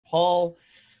Paul,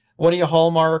 one of your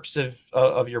hallmarks of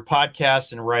your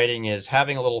podcast and writing is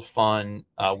having a little fun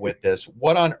with this.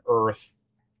 What on earth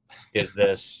is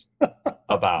this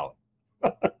about?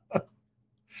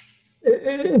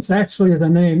 It's actually the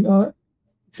name.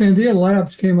 Sandia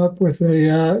Labs came up with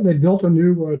they built a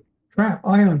new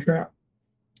ion trap,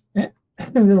 and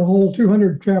it'll hold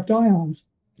 200 trapped ions.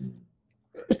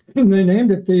 And they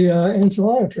named it the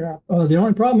Enchilada Trap. The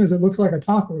only problem is it looks like a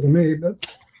taco to me, but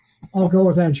I'll go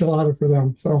with enchilada for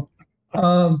them. So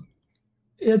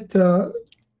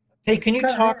hey, can you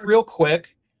talk real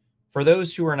quick for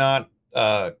those who are not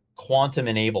quantum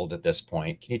enabled at this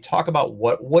point? Can you talk about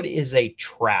what is a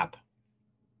trap?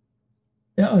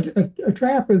 Yeah, a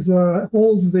trap is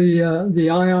holds the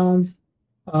ions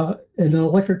in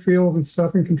electric fields and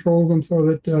stuff and controls them so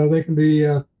that they can be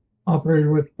operated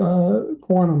with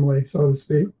quantumly, so to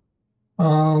speak.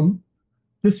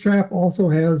 This trap also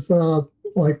has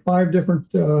like 5 different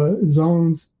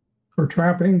zones for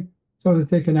trapping, so that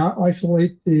they can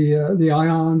isolate the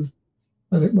ions,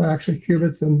 actually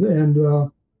qubits,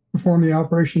 and perform the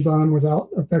operations on them without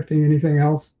affecting anything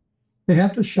else. They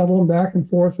have to shuttle them back and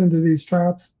forth into these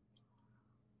traps,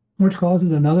 which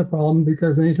causes another problem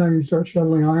because anytime you start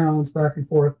shuttling ions back and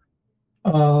forth,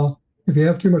 if you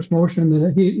have too much motion, then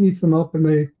it heats them up and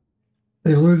they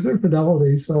lose their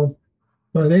fidelity. So,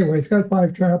 but anyway, it's got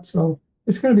 5 traps, so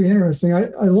it's going to be interesting.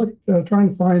 I looked trying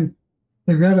to find.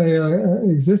 They've got a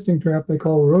existing trap they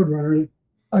call the Roadrunner.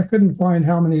 I couldn't find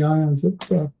how many ions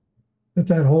that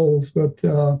holds, but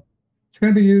it's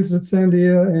going to be used at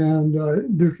Sandia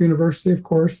and Duke University, of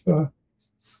course. So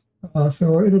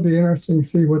it'll be interesting to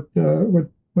see what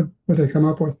they come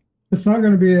up with. It's not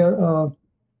going to be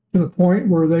to the point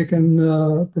where they can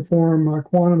perform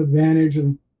quantum advantage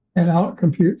and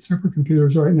out-compute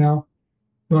supercomputers right now,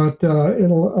 but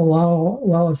it'll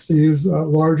allow us to use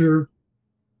larger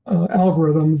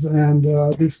algorithms and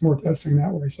do some more testing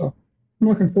that way. So I'm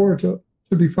looking forward to it.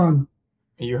 It'll be fun.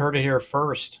 You heard it here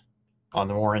first on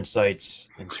the More Insights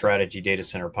and Strategy Data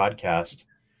Center podcast.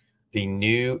 The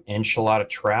new Enchilada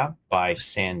Trap by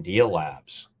Sandia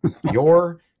Labs.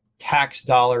 Your tax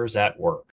dollars at work.